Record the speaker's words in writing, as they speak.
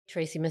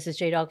Tracy, Mrs.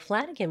 J. Dog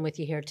Flanagan with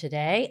you here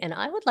today, and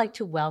I would like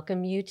to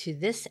welcome you to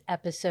this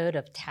episode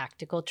of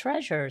Tactical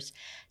Treasures.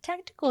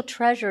 Tactical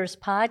Treasures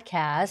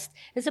podcast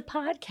is a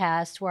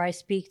podcast where I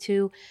speak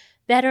to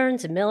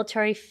veterans and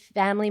military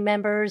family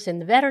members in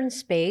the veteran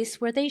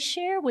space where they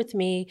share with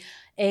me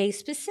a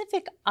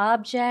specific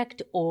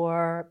object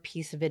or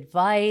piece of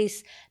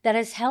advice that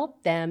has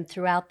helped them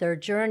throughout their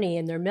journey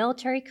in their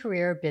military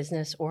career,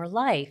 business, or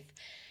life.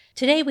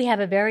 Today we have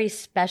a very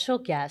special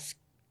guest,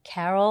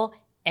 Carol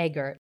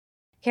Eggert.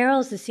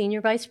 Carol is the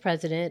Senior Vice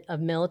President of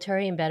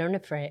Military and Veteran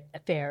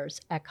Affairs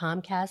at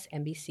Comcast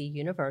NBC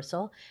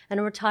Universal and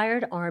a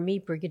retired Army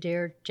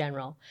Brigadier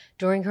General.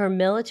 During her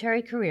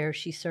military career,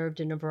 she served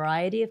in a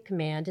variety of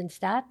command and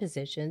staff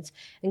positions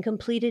and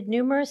completed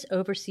numerous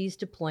overseas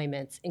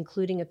deployments,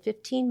 including a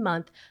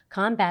 15-month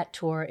combat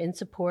tour in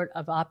support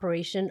of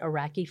Operation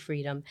Iraqi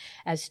Freedom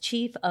as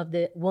Chief of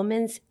the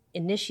Women's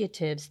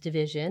Initiatives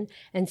Division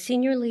and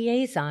Senior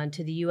Liaison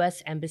to the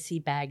U.S. Embassy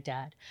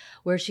Baghdad,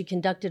 where she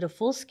conducted a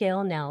full-scale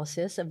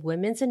analysis of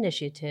women's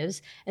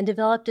initiatives and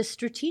developed a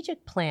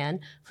strategic plan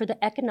for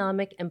the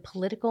economic and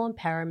political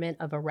empowerment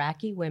of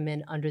Iraqi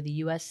women under the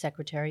U.S.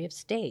 Secretary of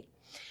State.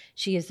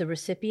 She is the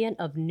recipient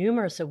of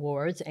numerous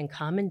awards and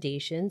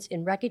commendations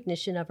in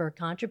recognition of her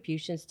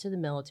contributions to the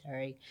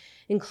military,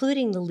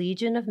 including the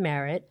Legion of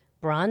Merit,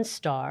 Bronze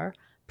Star,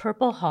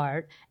 Purple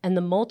Heart, and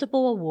the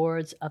multiple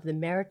awards of the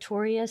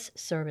Meritorious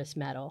Service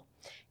Medal.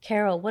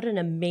 Carol, what an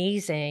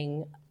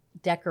amazing,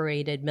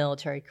 decorated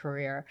military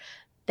career.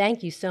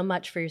 Thank you so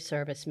much for your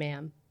service,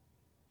 ma'am.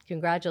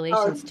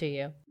 Congratulations to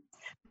you.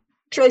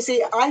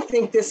 Tracy, I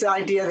think this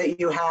idea that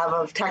you have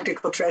of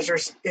Tactical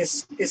Treasures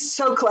is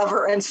so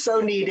clever and so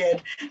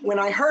needed. When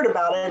I heard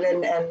about it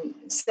and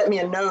sent me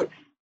a note,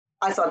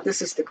 I thought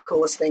this is the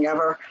coolest thing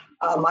ever.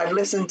 I've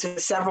listened to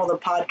several of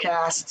the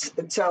podcasts.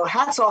 And so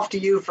hats off to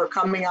you for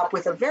coming up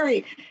with a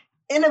very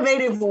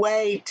innovative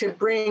way to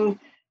bring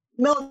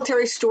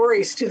military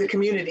stories to the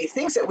community,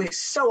 things that we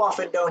so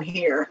often don't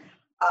hear.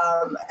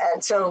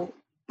 And so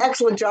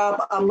excellent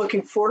job. I'm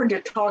looking forward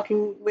to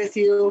talking with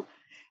you.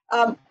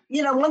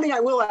 One thing I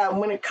will add,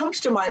 when it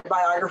comes to my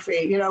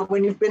biography,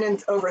 when you've been in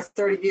over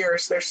 30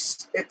 years,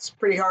 it's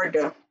pretty hard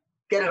to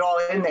get it all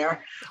in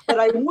there. But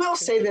I will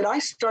say that I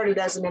started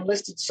as an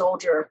enlisted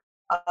soldier,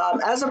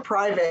 as a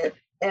private,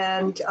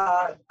 and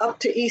up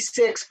to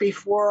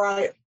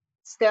E6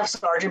 staff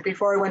sergeant,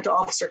 before I went to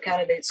officer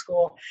candidate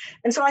school.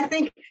 And so I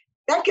think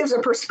that gives a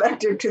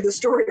perspective to the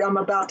story I'm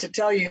about to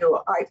tell you.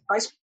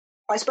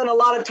 I spent a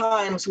lot of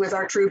times with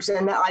our troops,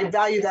 and I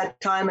value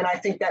that time, and I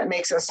think that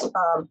makes us,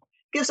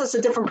 gives us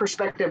a different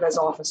perspective as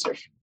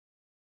officers.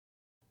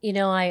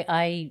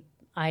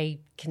 I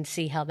can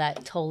see how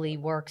that totally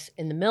works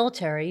in the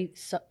military,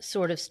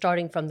 sort of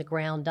starting from the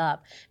ground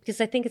up,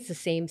 because I think it's the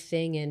same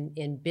thing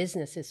in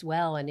business as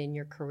well and in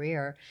your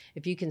career.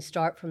 If you can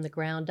start from the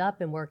ground up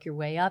and work your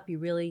way up, you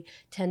really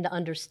tend to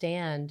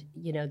understand,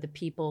 the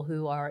people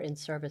who are in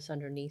service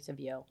underneath of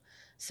you.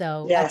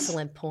 So yes.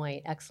 Excellent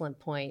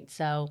point.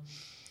 So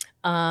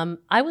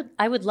I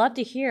would love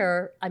to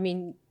hear,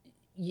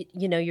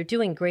 you're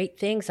doing great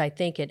things, I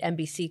think, at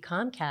NBC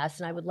Comcast,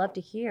 and I would love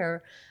to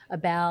hear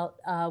about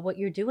what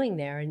you're doing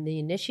there and the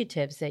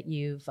initiatives that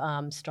you've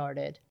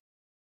started.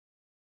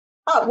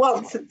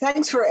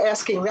 Thanks for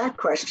asking that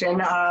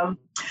question.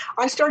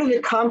 I started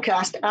at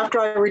Comcast after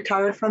I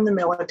retired from the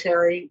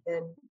military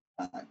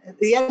at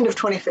the end of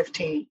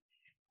 2015.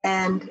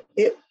 And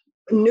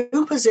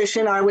new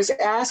position, I was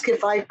asked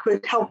if I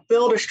could help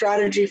build a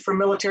strategy for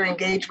military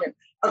engagement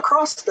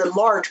across the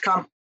large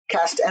Comcast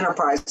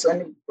enterprise.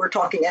 And we're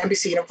talking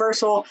NBC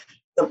Universal,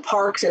 the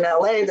parks in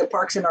LA, the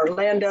parks in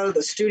Orlando,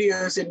 the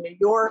studios in New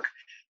York.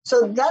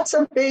 So that's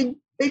a big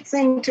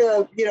thing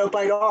to,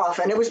 bite off.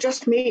 And it was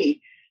just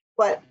me.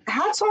 But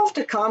hats off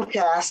to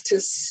Comcast to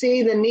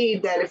see the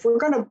need that if we're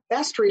going to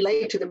best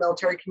relate to the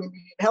military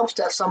community, it helps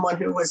to have someone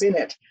who was in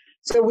it.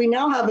 So we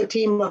now have a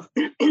team of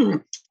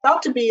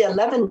about to be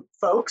 11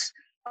 folks,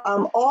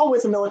 all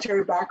with a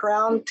military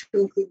background, to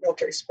include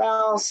military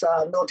spouse,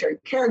 military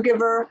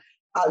caregiver,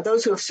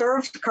 those who have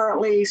served,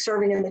 currently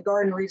serving in the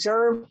Guard and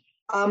Reserve,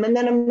 and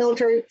then a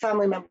military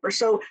family member.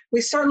 So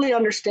we certainly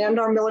understand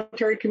our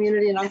military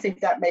community, and I think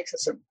that makes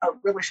us a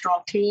really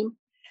strong team.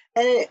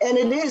 And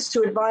it is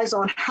to advise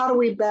on how do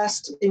we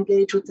best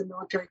engage with the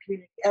military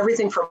community,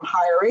 everything from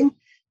hiring.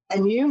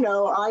 And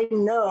I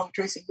know,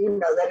 Tracy,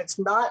 that it's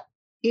not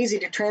easy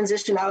to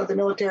transition out of the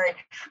military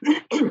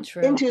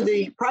into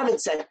the private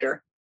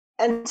sector.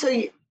 And so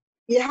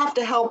you have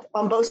to help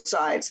on both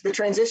sides, the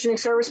transitioning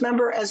service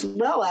member, as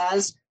well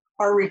as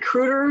our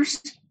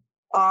recruiters,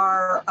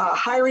 our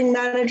hiring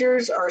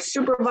managers, our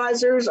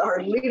supervisors,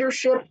 our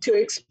leadership, to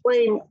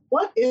explain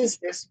what is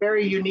this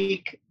very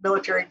unique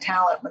military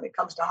talent when it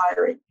comes to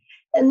hiring.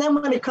 And then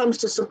when it comes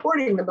to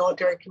supporting the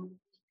military community,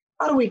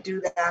 how do we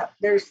do that?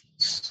 There's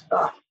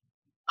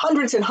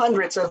hundreds and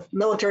hundreds of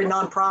military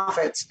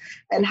nonprofits.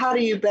 And how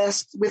do you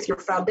best, with your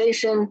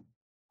foundation,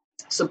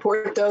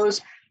 support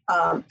those?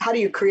 How do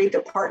you create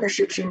the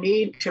partnerships you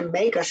need to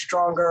make a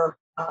stronger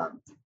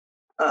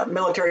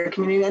military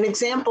community. An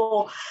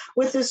example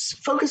with this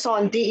focus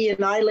on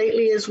DE&I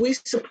lately is we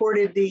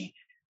supported the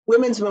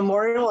Women's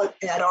Memorial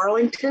at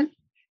Arlington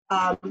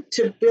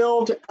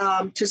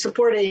to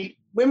support a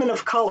Women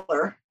of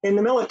Color in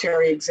the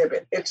Military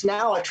exhibit. It's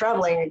now a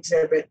traveling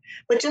exhibit,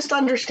 but just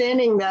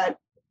understanding that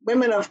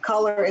women of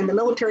color in the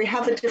military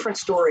have a different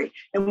story,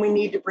 and we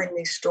need to bring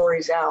these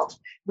stories out.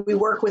 We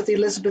work with the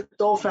Elizabeth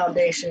Dole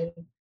Foundation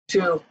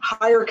to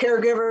hire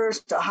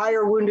caregivers, to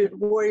hire wounded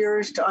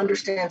warriors, to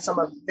understand some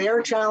of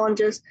their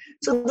challenges.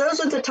 So those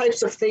are the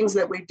types of things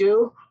that we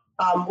do.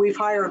 We've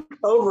hired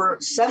over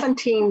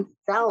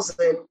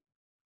 17,000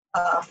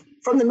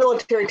 from the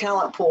military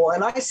talent pool.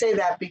 And I say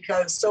that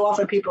because so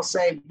often people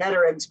say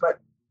veterans, but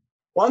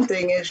one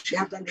thing is you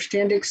have to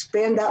understand to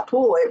expand that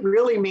pool. It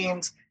really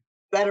means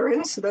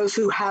veterans, those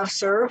who have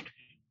served,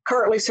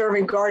 currently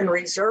serving Guard and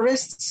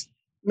reservists,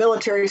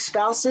 military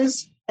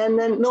spouses, and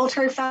then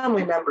military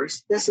family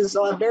members. This is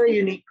a very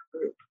unique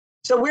group.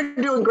 So we're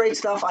doing great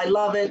stuff. I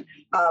love it.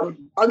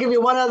 I'll give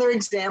you one other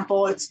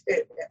example.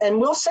 And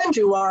we'll send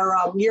you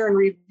our year in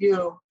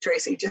review,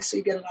 Tracy, just so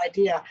you get an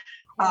idea.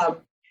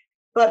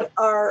 But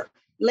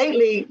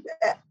lately,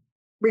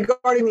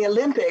 regarding the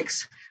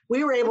Olympics,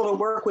 we were able to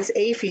work with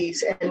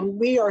AAFES, and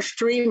we are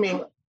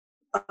streaming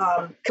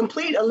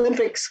complete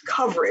Olympics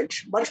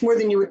coverage, much more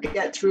than you would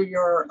get through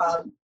your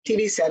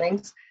TV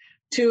settings,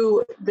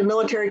 to the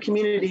military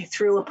community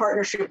through a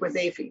partnership with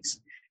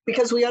AAFES,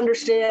 because we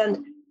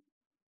understand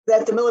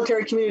that the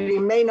military community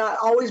may not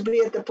always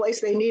be at the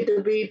place they need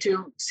to be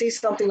to see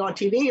something on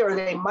TV, or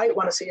they might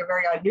want to see a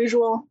very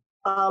unusual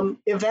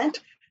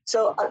event.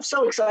 So I'm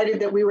so excited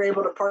that we were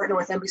able to partner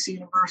with NBC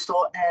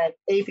Universal and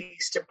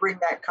AAFES to bring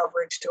that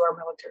coverage to our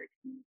military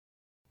community.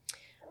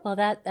 Well,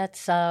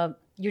 that's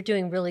you're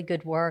doing really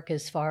good work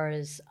as far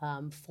as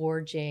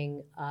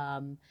forging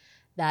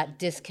that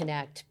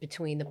disconnect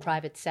between the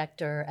private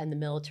sector and the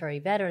military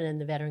veteran and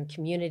the veteran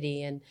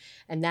community, and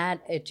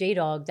that at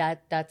JDOG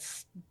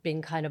that's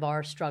been kind of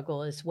our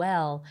struggle as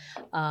well,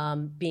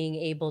 being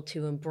able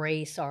to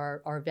embrace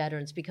our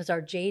veterans, because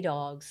our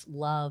JDOGs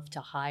love to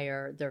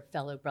hire their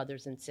fellow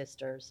brothers and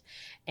sisters,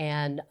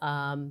 and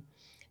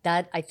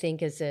that I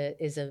think is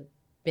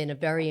been a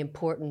very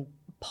important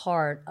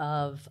part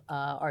of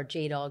our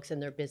JDOGs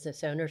and their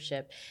business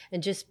ownership,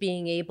 and just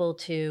being able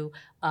to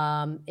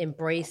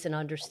embrace and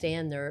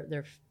understand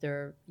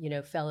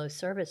their fellow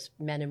service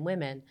men and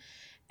women.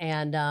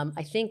 And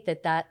I think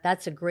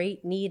that's a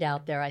great need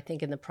out there. I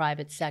think in the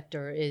private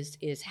sector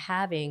is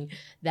having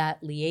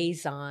that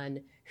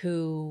liaison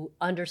who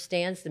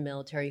understands the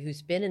military,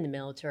 who's been in the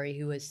military,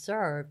 who has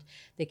served,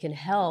 that can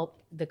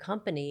help the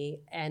company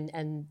and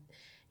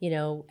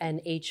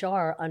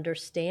HR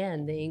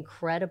understand the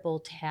incredible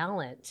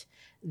talent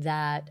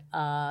that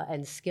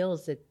and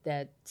skills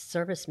that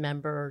service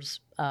members,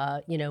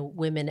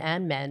 women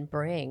and men,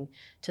 bring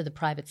to the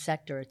private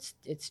sector.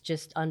 It's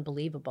just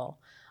unbelievable.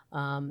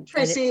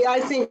 Tracy,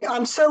 I think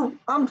I'm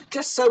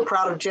just so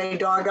proud of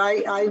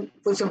JDOG. I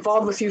was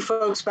involved with you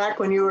folks back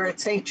when you were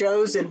at St.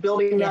 Joe's and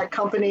building that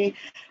company.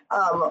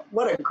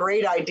 What a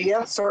great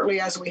idea! Certainly,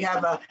 as we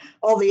have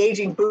all the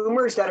aging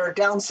boomers that are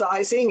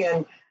downsizing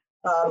and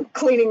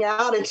cleaning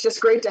out, it's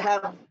just great to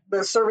have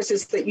the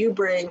services that you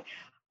bring.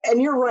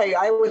 And you're right.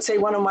 I would say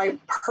one of my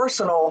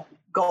personal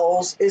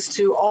goals is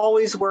to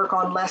always work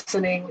on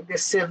lessening the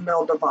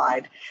civ-mil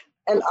divide.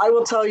 And I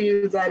will tell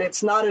you that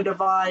it's not a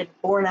divide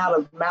born out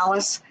of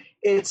malice.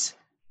 It's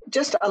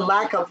just a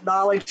lack of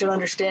knowledge and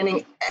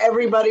understanding.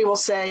 Everybody will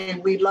say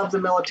we love the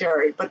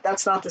military, but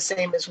that's not the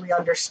same as we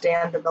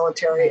understand the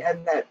military,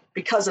 and that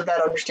because of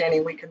that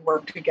understanding, we can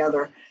work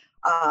together.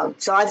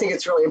 So I think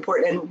it's really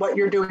important. And what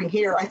you're doing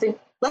here, I think,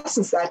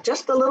 lessens that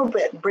just a little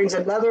bit, brings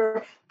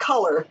another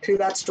color to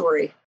that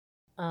story.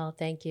 Oh,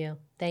 thank you.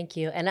 Thank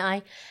you. And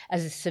I,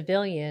 as a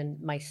civilian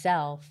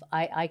myself,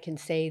 I can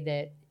say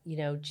that,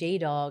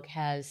 JDOG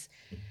has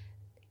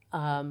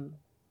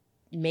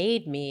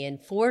made me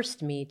and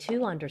forced me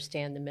to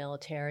understand the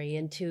military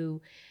and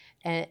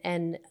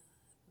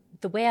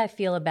the way I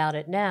feel about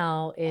it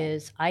now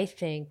is I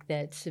think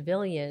that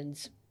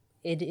civilians,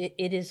 it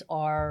is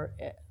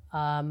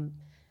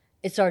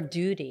it's our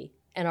duty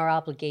and our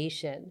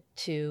obligation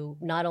to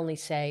not only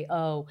say,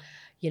 oh,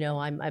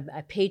 I'm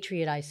a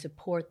patriot, I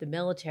support the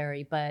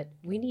military, but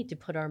we need to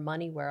put our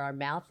money where our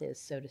mouth is,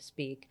 so to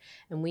speak,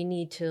 and we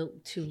need to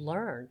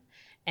learn.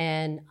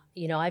 And,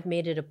 I've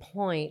made it a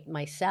point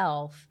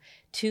myself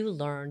to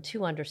learn,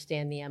 to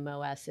understand the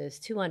MOSs,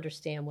 to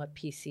understand what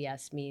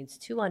PCS means,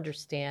 to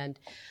understand,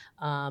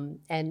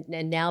 and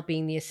now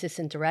being the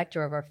assistant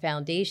director of our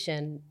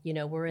foundation,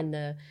 we're in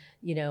the,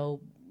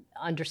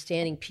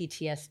 understanding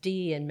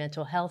PTSD and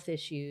mental health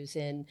issues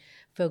and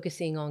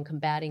focusing on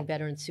combating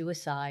veteran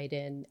suicide.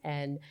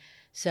 And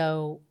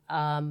so,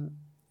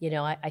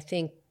 I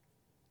think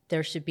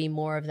there should be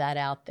more of that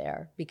out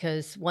there,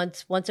 because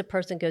once a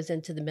person goes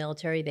into the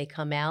military, they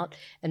come out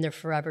and they're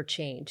forever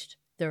changed.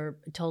 They're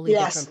a totally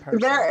different person.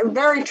 Very,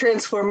 very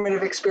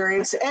transformative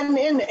experience.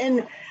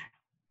 And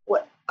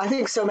what I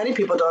think so many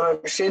people don't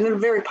understand in a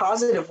very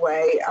positive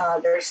way.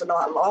 There's an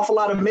awful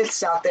lot of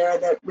myths out there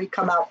that we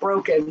come out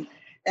broken,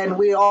 and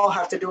we all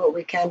have to do what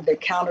we can to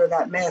counter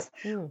that myth.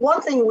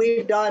 One thing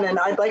we've done, and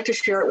I'd like to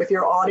share it with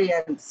your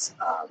audience,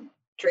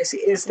 Tracy,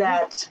 is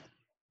that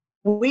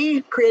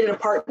we created a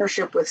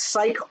partnership with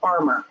Psych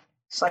Armor,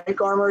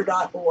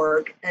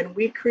 psycharmor.org, and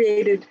we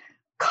created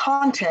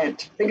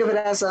content, think of it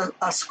as a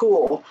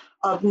school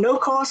of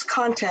no-cost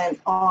content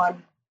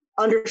on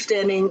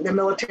understanding the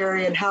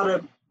military and how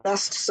to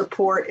best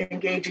support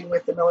engaging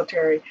with the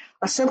military.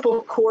 A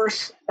simple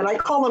course, and I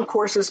call them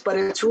courses, but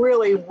it's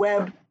really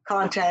web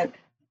content.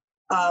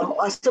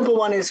 A simple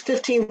one is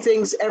 15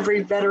 things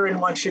every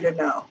veteran wants you to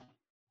know.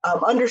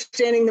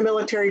 Understanding the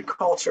military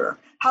culture,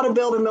 how to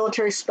build a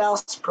military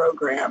spouse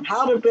program,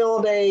 how to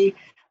build a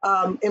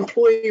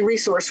employee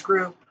resource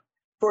group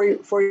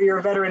for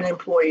your veteran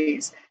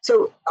employees.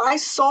 So I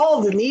saw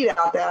the need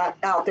out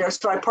there.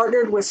 So I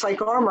partnered with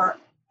Psych Armor.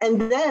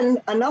 And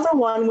then another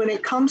one, when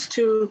it comes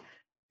to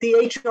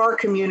the HR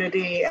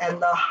community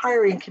and the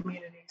hiring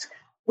communities,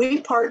 we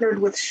partnered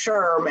with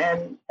SHRM.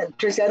 And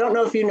Tracy, I don't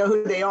know if you know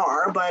who they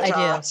are,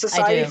 but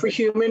Society for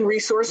Human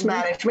Resource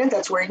Management.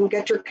 That's where you can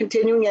get your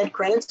continuing ed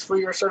credits for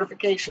your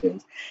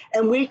certifications.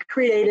 And we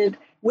created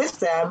with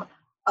them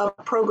a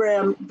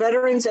program,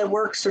 Veterans at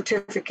Work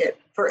Certificate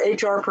for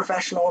HR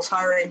professionals,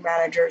 hiring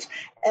managers.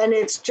 And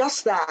it's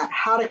just that,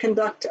 how to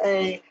conduct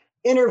a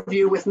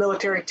interview with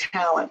military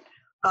talent.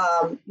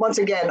 Once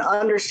again,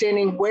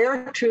 understanding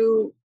where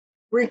to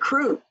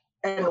recruit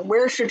and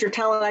where should your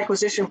talent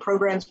acquisition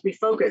programs be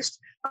focused.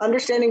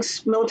 Understanding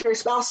military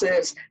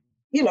spouses.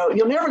 You know,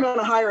 you're never going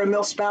to hire a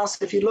mil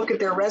spouse if you look at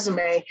their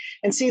resume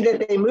and see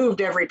that they moved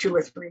every 2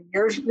 or 3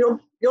 years.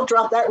 You'll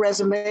drop that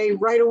resume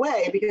right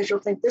away because you'll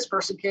think this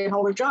person can't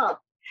hold a job.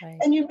 Right.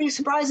 And you'd be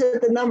surprised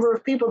at the number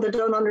of people that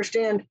don't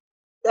understand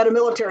that a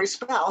military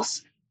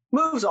spouse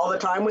moves all the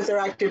time with their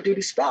active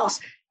duty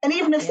spouse. And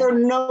even if they're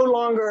no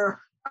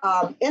longer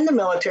in the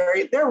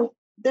military,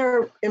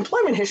 their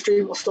employment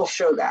history will still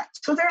show that.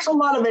 So there's a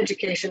lot of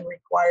education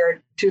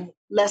required to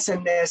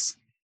lessen this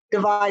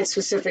divide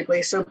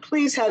specifically. So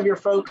please have your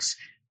folks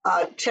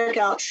check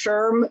out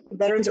SHRM,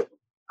 Veterans at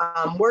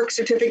Work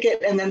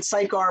Certificate, and then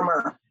Psych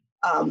Armor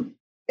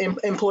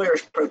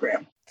Employers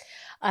Program.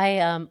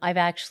 I've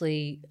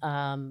actually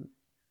gone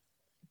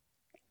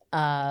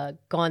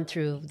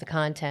through the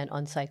content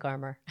on Psych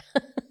Armor.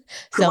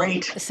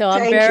 Great. So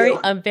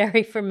I'm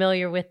very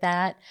familiar with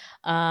that.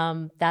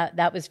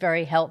 That was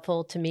very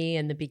helpful to me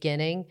in the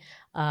beginning.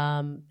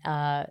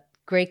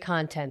 Great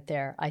content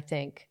there, I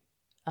think.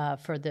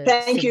 For the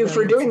Thank you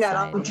for doing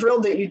society. that. I'm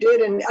thrilled that you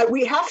did. And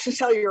we have to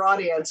tell your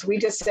audience, we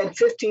just said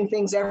 15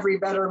 things every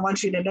veteran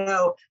wants you to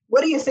know. What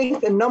do you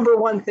think the number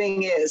one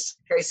thing is,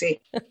 Tracy?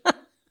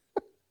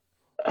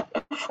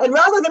 And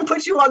rather than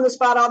put you on the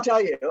spot, I'll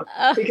tell you,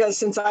 because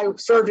since I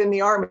served in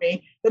the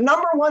Army, the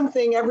number one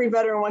thing every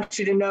veteran wants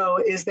you to know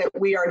is that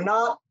we are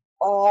not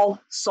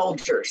all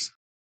soldiers.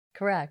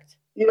 Correct.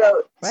 You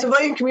know, right.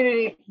 Civilian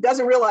community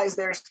doesn't realize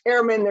there's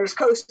airmen, there's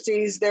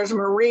coasties, there's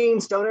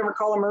Marines. Don't ever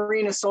call a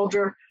Marine a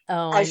soldier,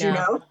 as you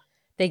know.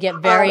 They get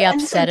very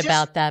upset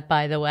about that,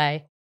 by the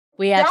way.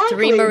 We have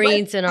 3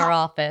 Marines in our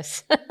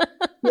office.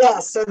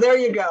 Yes, so there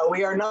you go.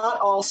 We are not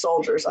all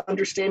soldiers,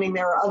 understanding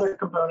there are other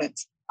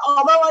components.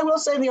 Although I will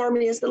say the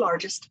Army is the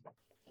largest.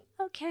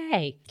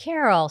 Okay,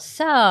 Carol,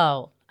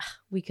 so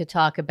we could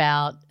talk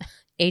about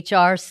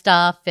HR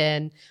stuff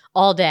and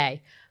all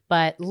day.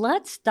 But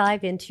let's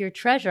dive into your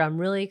treasure. I'm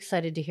really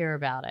excited to hear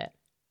about it.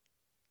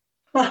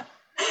 Well,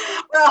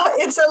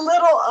 it's a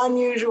little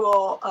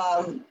unusual,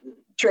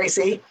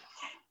 Tracy,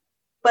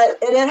 but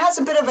it has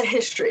a bit of a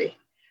history.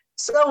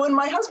 So when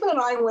my husband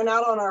and I went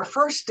out on our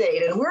first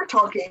date, and we're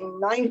talking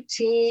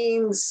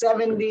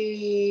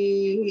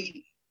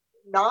 1979,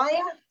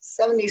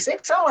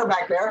 76, somewhere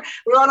back there,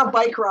 we were on a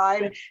bike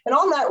ride. And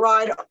on that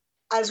ride,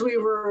 as we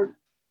were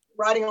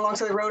riding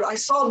alongside the road, I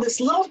saw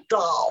this little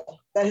doll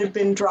that had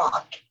been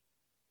dropped.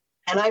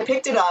 And I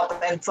picked it up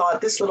and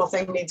thought, this little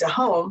thing needs a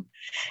home.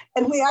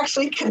 And we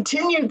actually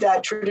continued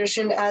that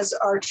tradition as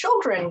our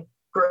children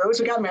grew. As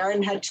we got married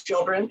and had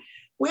children,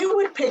 we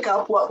would pick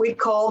up what we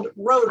called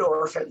road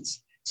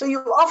orphans. So you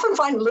often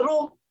find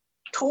little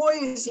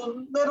toys,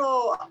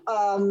 little,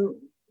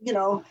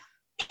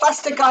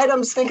 plastic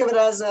items. Think of it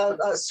as a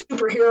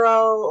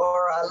superhero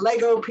or a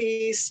Lego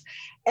piece.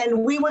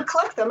 And we would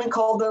collect them and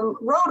call them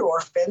road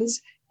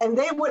orphans. And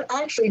they would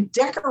actually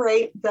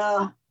decorate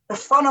the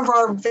front of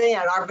our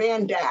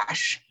van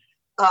dash,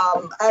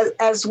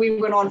 as we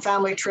went on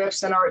family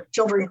trips and our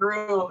children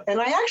grew. And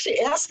I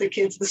actually asked the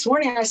kids this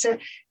morning, I said,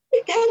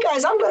 hey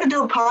guys, I'm going to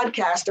do a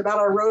podcast about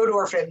our road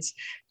orphans.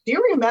 Do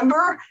you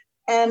remember?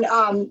 And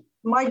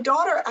my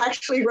daughter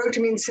actually wrote to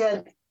me and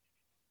said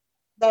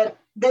that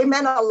they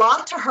meant a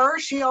lot to her.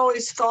 She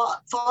always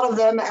thought of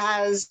them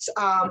as,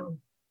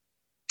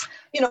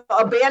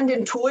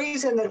 abandoned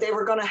toys, and that they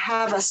were going to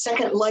have a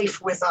second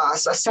life with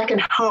us, a second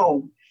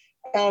home.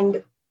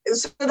 And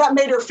so that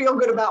made her feel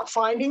good about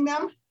finding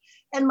them.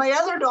 And my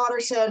other daughter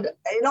said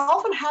it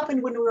often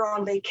happened when we were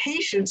on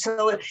vacation.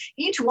 So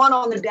each one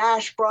on the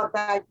dash brought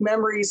back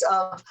memories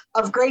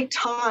of great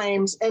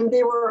times. And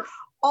they were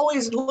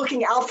always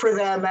looking out for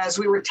them as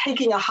we were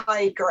taking a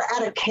hike or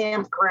at a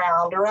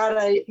campground or at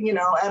a,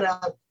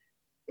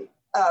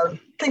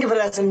 think of it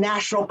as a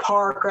national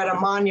park or at a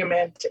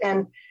monument.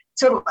 And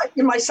so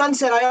my son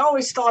said, I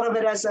always thought of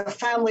it as a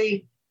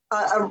family,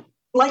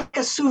 like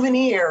a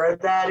souvenir,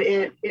 that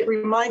it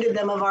reminded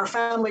them of our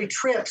family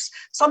trips,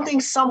 something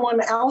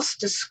someone else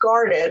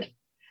discarded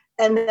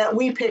and that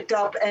we picked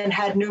up and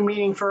had new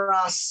meaning for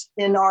us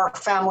in our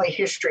family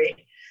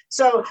history.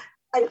 So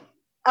I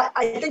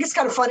think it's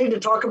kind of funny to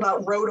talk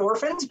about road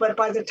orphans, but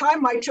by the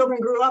time my children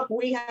grew up,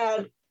 we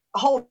had a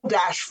whole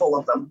dash full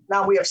of them.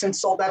 Now we have since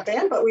sold that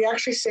van, but we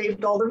actually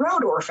saved all the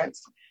road orphans.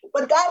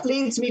 But that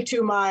leads me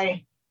to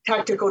my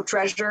tactical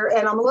treasure,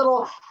 and I'm a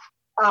little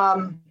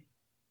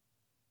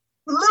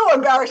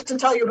embarrassed to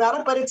tell you about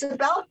it, but it's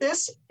about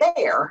this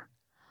bear.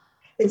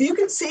 If you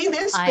can see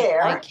this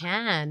bear. I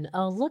can.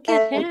 Oh, look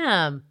at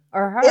him.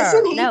 Or her.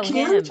 Isn't he Him.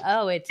 cute?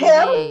 Oh, it's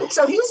him.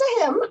 So he's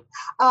a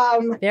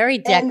him. Very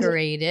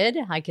decorated,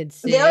 I could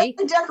see. Very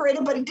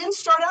decorated, but he didn't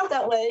start out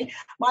that way.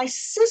 My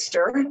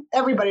sister,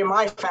 everybody in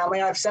my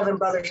family, I have 7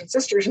 brothers and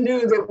sisters,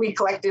 knew that we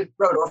collected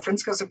road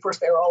orphans because, of course,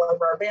 they were all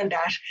over our van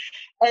dash.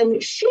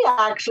 And she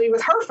actually,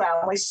 with her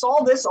family,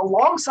 saw this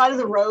alongside of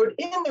the road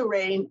in the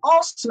rain,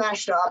 all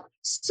smashed up,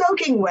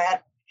 soaking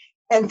wet,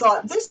 and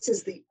thought, this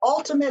is the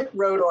ultimate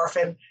road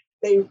orphan.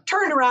 They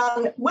turned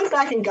around, went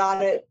back and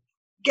got it,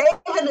 gave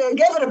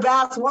it a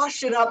bath,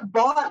 washed it up,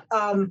 bought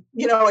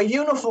a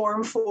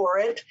uniform for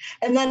it.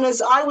 And then as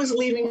I was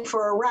leaving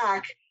for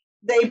Iraq,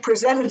 they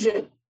presented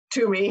it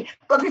to me.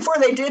 But before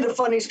they did, the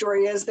funny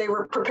story is they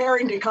were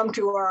preparing to come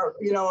to our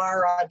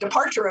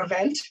departure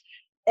event,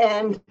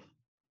 and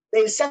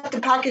they set the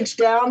package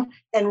down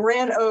and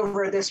ran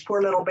over this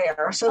poor little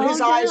bear. So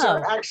his eyes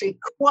are actually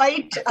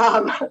quite.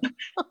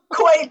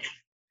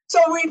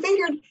 So we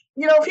figured,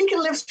 if he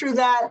can live through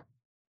that,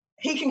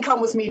 he can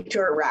come with me to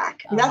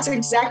Iraq. And that's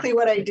exactly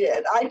what I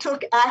did. I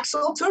took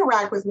Axel to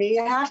Iraq with me.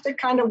 I have to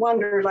kind of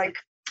wonder,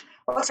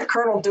 what's a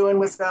colonel doing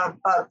with a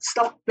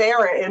stuffed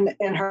bear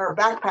in her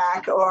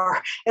backpack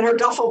or in her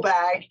duffel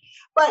bag?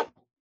 But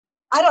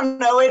I don't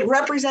know. It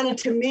represented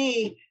to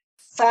me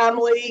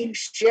family,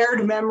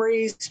 shared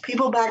memories,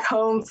 people back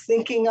home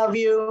thinking of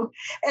you.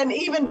 And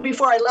even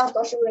before I left,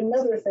 I'll show you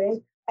another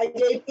thing. I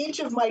gave each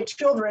of my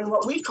children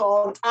what we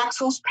called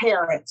Axel's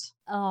parents.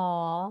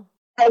 Aww.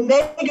 And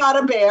they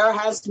got a bear,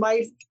 has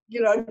my,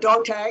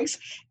 dog tags,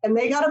 and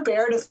they got a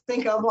bear to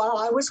think of while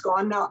I was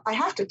gone. Now, I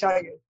have to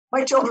tell you,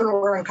 my children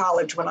were in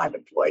college when I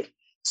deployed.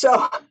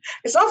 So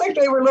it's not like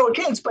they were little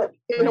kids, but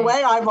in a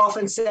way, I've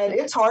often said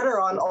it's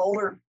harder on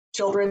older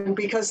children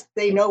because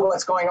they know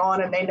what's going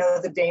on and they know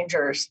the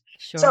dangers.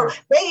 Sure. So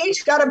they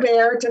each got a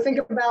bear to think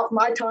about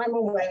my time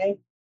away.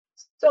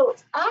 So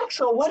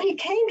Axel, what he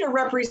came to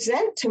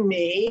represent to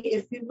me,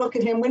 if you look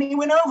at him, when he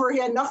went over, he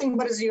had nothing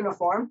but his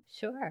uniform.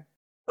 Sure.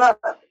 But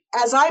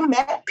as I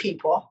met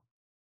people,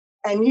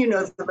 and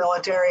the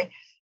military,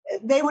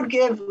 they would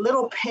give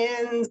little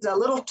pins, a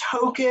little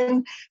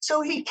token.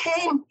 So he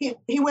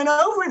went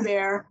over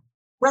there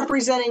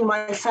representing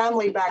my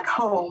family back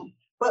home.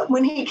 But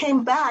when he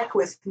came back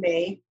with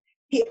me,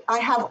 I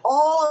have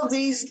all of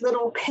these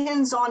little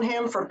pins on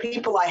him for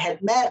people I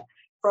had met,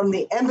 from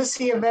the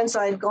embassy events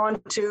I had gone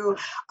to.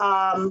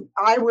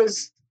 I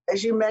was,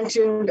 as you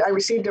mentioned, I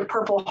received a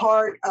Purple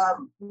Heart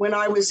when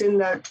I was in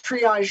the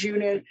triage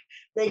unit.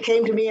 They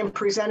came to me and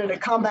presented a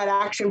combat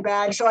action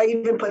badge. So I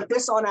even put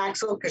this on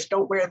Axel, because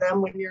don't wear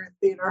them when you're in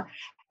theater.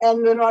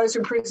 And then I was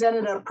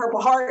presented a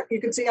Purple Heart.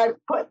 You can see I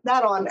put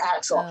that on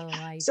Axel.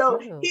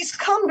 He's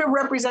come to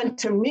represent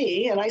to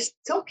me, and I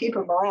still keep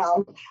him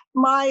around,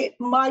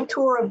 my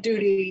tour of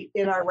duty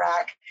in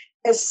Iraq.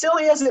 As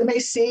silly as it may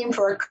seem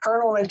for a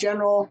colonel and a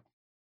general,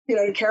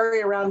 to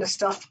carry around a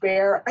stuffed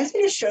bear, I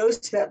think it shows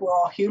that we're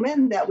all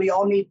human, that we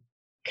all need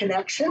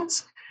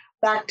connections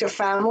back to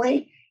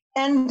family.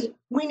 And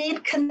we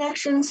need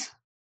connections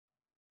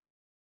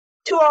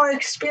to our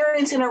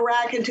experience in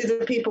Iraq and to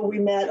the people we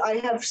met. I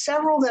have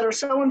several that are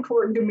so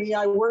important to me.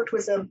 I worked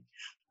with a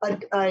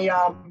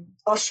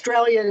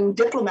Australian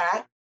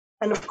diplomat,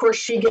 and of course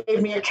she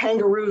gave me a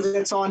kangaroo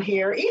that's on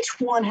here. Each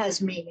one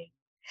has meaning.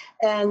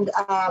 And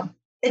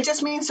it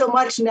just means so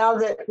much now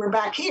that we're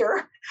back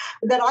here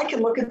that I can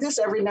look at this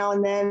every now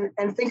and then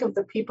and think of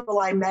the people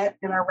I met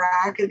in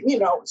Iraq. And,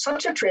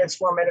 such a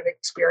transformative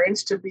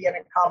experience to be in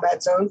a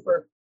combat zone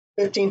for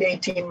 15 to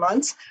 18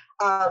 months.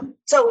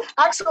 So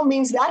Axel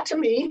means that to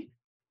me.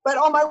 But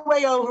on my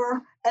way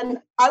over, and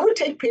I would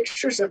take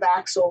pictures of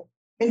Axel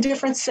in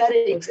different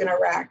settings in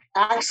Iraq.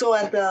 Axel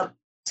at the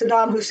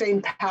Saddam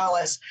Hussein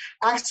Palace,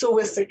 Axel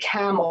with the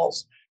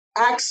camels,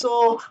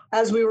 Axel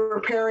as we were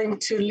preparing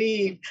to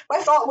leave. My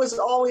thought was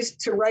always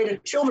to write a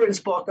children's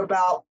book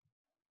about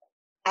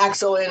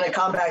Axel in a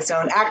combat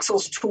zone,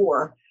 Axel's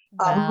tour,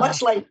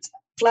 much like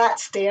Flat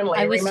Stanley.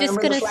 I was just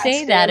going to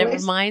say that. It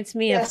reminds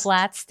me of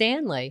Flat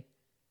Stanley.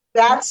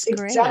 That's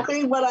great.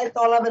 exactly what I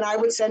thought of, and I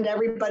would send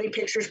everybody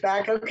pictures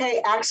back.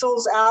 Okay,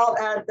 Axel's out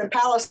at the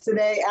palace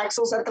today.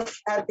 Axel's at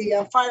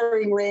the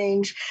firing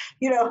range.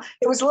 It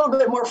was a little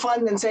bit more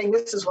fun than saying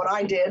this is what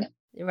I did.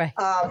 Right.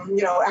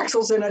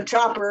 Axel's in a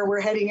chopper. We're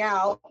heading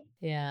out.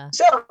 Yeah.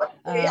 So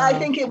I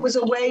think it was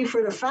a way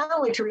for the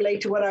family to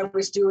relate to what I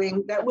was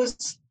doing that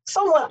was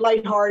somewhat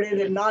lighthearted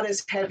and not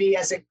as heavy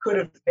as it could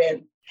have been.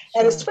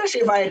 Sure. And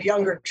especially if I had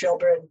younger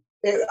children,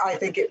 I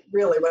think it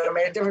really would have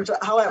made a difference.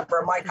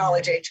 However, my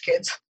college age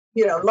kids,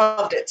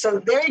 loved it. So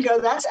there you go.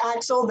 That's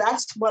Axel.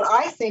 That's what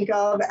I think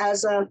of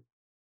as a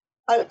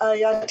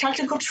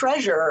tactical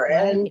treasure.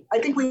 Right. And I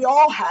think we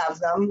all have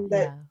them,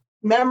 that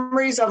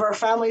memories of our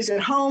families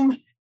at home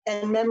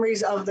and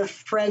memories of the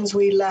friends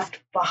we left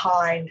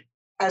behind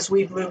as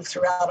we've moved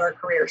throughout our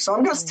career. So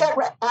I'm going to set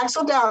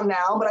Axel down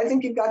now, but I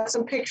think you've got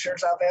some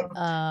pictures of him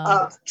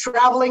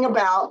traveling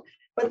about.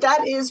 But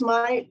that is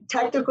my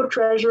tactical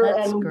treasure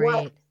and great.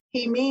 What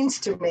he means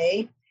to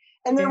me.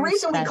 And the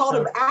reason we called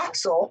him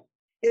Axel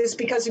is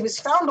because he was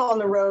found on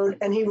the road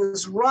and he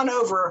was run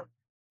over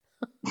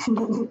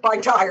by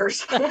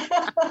tires.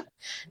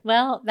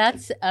 Well,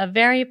 that's a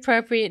very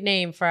appropriate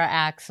name for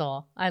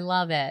Axel. I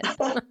love it.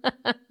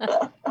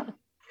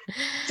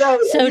 So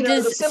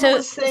the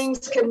simplest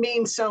things can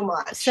mean so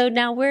much. So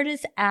now where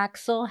does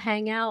Axel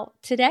hang out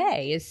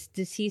today?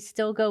 Does he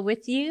still go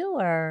with you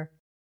or?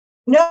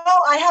 No,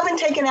 I haven't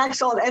taken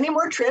Axel on any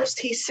more trips.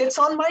 He sits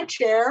on my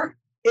chair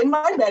in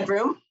my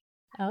bedroom.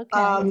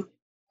 Okay.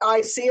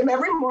 I see him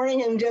every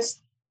morning, and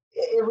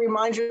it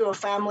reminds you of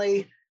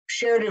family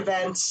shared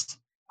events,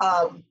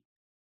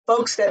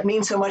 folks that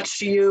mean so much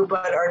to you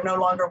but are no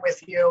longer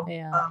with you.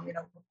 Yeah.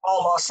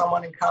 All lost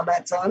someone in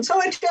combat zone, so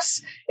it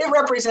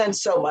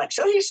represents so much.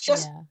 So he's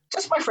just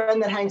my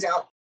friend that hangs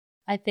out.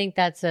 I think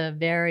that's a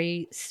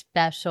very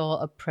special,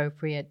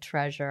 appropriate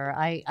treasure.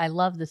 I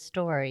love the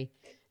story.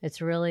 It's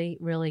really,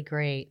 really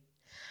great.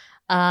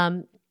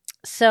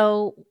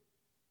 So,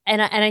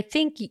 and I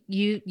think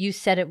you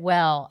said it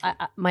well.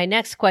 My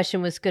next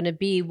question was going to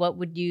be, what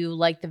would you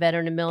like the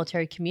veteran and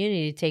military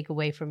community to take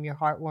away from your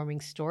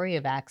heartwarming story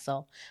of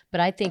Axel?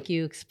 But I think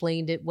you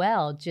explained it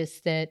well,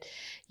 just that,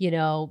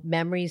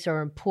 memories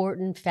are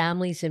important,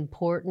 family's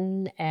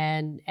important,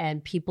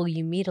 and people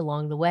you meet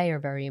along the way are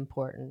very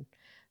important.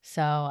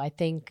 So I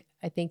think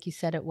you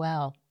said it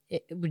well.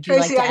 Would you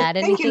Tracy, like to add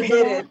anything? I think you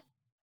hit it.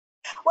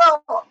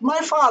 Well, my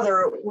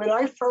father,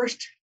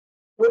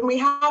 when we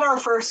had our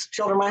first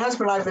children, my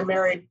husband and I have been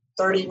married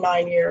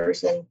 39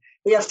 years, and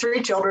we have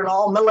 3 children,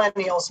 all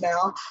millennials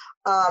now.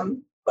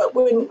 But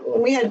when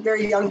we had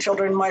very young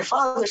children, my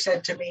father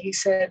said to me, he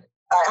said,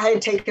 I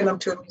had taken them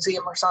to a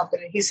museum or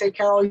something, and he said,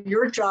 Carol,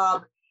 your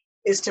job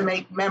is to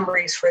make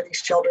memories for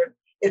these children.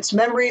 It's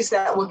memories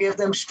that will give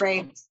them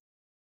strength,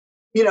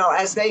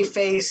 as they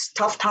face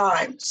tough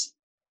times.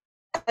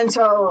 And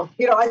so,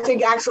 I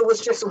think Axel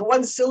was just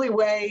one silly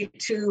way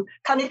to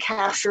kind of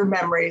capture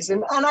memories.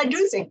 And I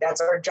do think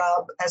that's our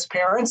job as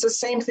parents. The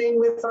same thing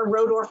with our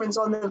road orphans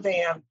on the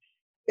van.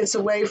 It's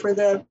a way for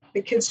the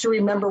kids to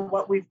remember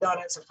what we've done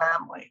as a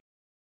family.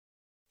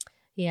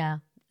 Yeah,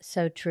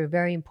 so true.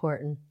 Very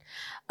important.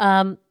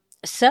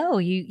 So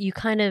you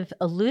kind of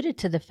alluded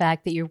to the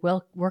fact that you're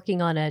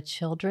working on a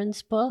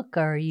children's book.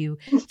 Are you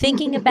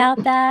thinking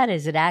about that?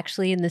 Is it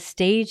actually in the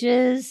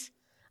stages?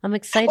 I'm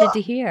excited to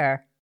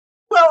hear.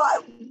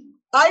 Well,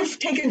 I've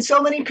taken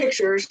so many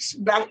pictures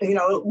back,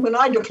 when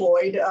I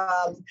deployed,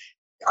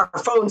 our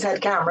phones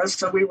had cameras,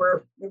 so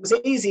it was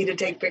easy to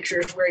take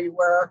pictures where you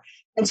were.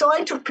 And so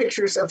I took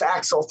pictures of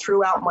Axel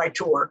throughout my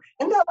tour.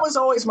 And that was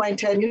always my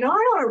intent. I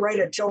want to write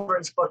a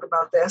children's book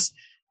about this.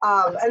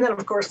 And then,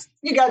 of course,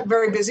 you got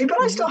very busy,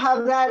 but I still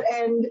have that.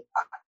 And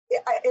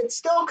it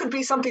still could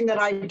be something that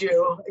I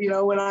do,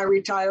 when I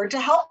retire, to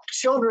help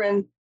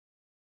children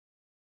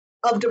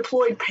of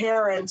deployed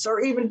parents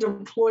or even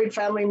deployed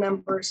family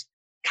members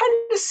kind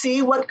of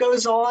see what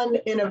goes on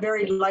in a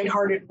very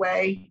lighthearted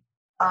way,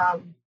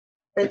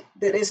 that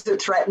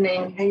isn't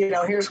threatening.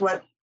 Here's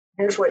what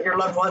your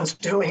loved one's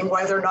doing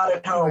while they're not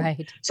at home.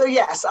 Right. So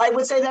yes, I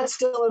would say that's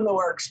still in the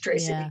works,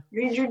 Tracy. Yeah.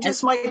 You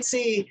just might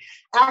see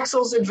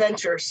Axel's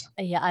adventures.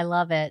 Yeah, I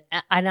love it.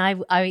 And I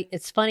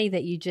it's funny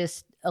that you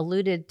just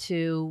alluded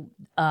to,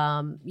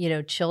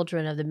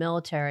 children of the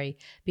military,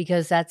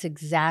 because that's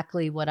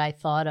exactly what I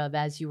thought of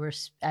as you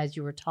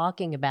were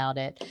talking about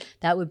it.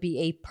 That would be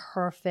a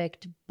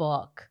perfect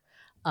book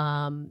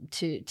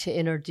to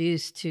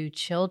introduce to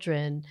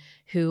children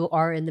who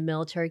are in the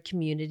military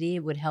community.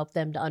 It would help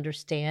them to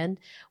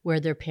understand where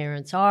their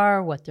parents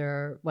are, what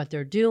they're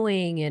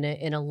doing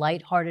in a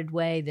lighthearted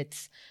way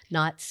that's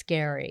not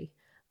scary.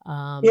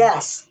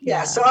 Yes.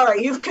 So, all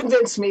right, you've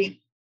convinced me.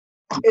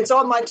 It's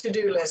on my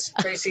to-do list,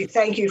 Tracy.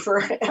 Thank you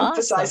for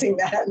emphasizing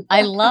that.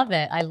 I love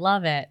it.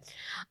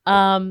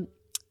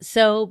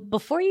 So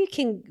before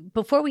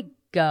we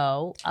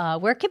go,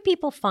 where can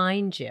people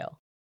find you?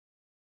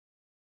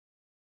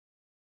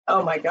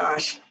 Oh my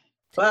gosh.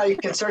 Well, you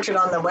can search it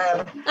on the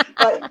web.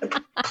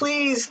 But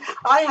please,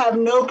 I have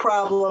no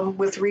problem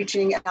with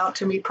reaching out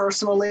to me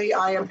personally.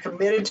 I am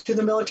committed to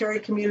the military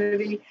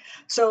community.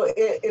 So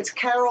it's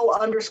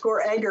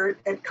Carol_Eggert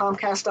at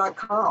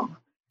Comcast.com.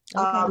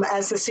 Okay.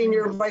 As the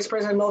Senior Vice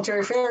President of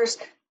Military Affairs,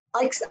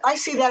 I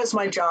see that as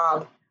my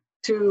job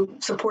to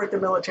support the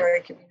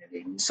military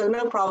community. So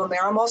no problem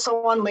there. I'm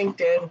also on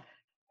LinkedIn.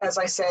 As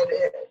I said,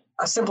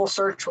 a simple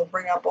search will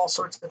bring up all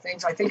sorts of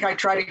things. I think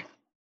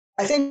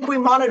we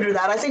monitor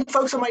that. I think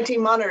folks on my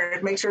team monitor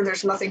it, make sure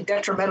there's nothing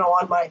detrimental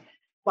on my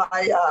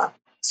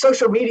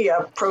social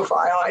media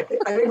profile. I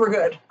think we're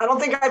good. I don't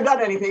think I've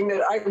done anything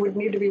that I would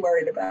need to be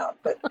worried about,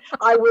 but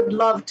I would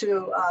love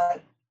to,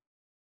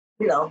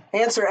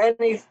 answer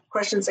any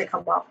questions that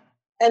come up.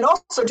 And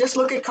also just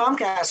look at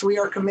Comcast. We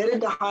are committed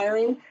to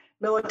hiring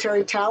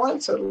military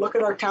talent. So look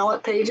at our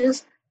talent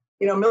pages,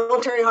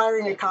 military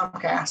hiring at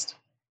Comcast,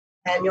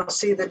 and you'll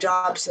see the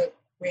jobs that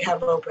we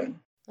have open.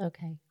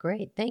 Okay,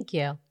 great. Thank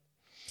you.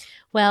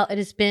 Well, it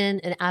has been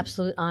an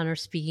absolute honor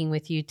speaking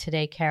with you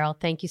today, Carol.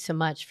 Thank you so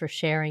much for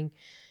sharing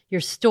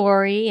your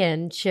story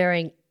and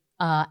sharing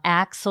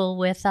Axel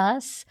with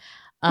us.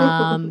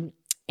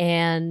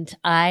 And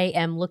I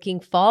am looking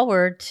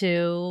forward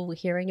to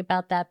hearing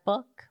about that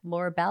book,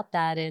 more about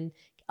that, and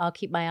I'll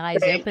keep my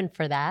eyes open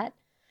for that.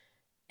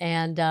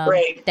 And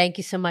thank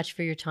you so much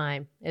for your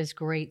time. It was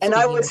great. And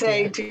I would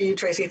say to you,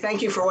 Tracy,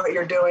 thank you for what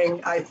you're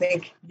doing. I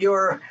think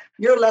you're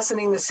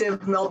lessening the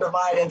civ-mil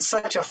divide in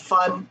such a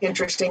fun,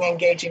 interesting,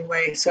 engaging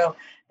way. So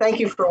thank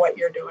you for what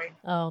you're doing.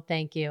 Oh,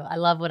 thank you. I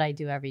love what I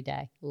do every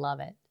day. Love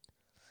it.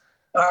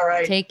 All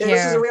right. Take care.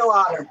 This is a real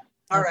honor.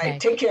 All right.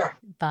 Take care.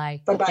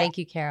 Bye. Bye-bye. Thank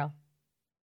you, Carol.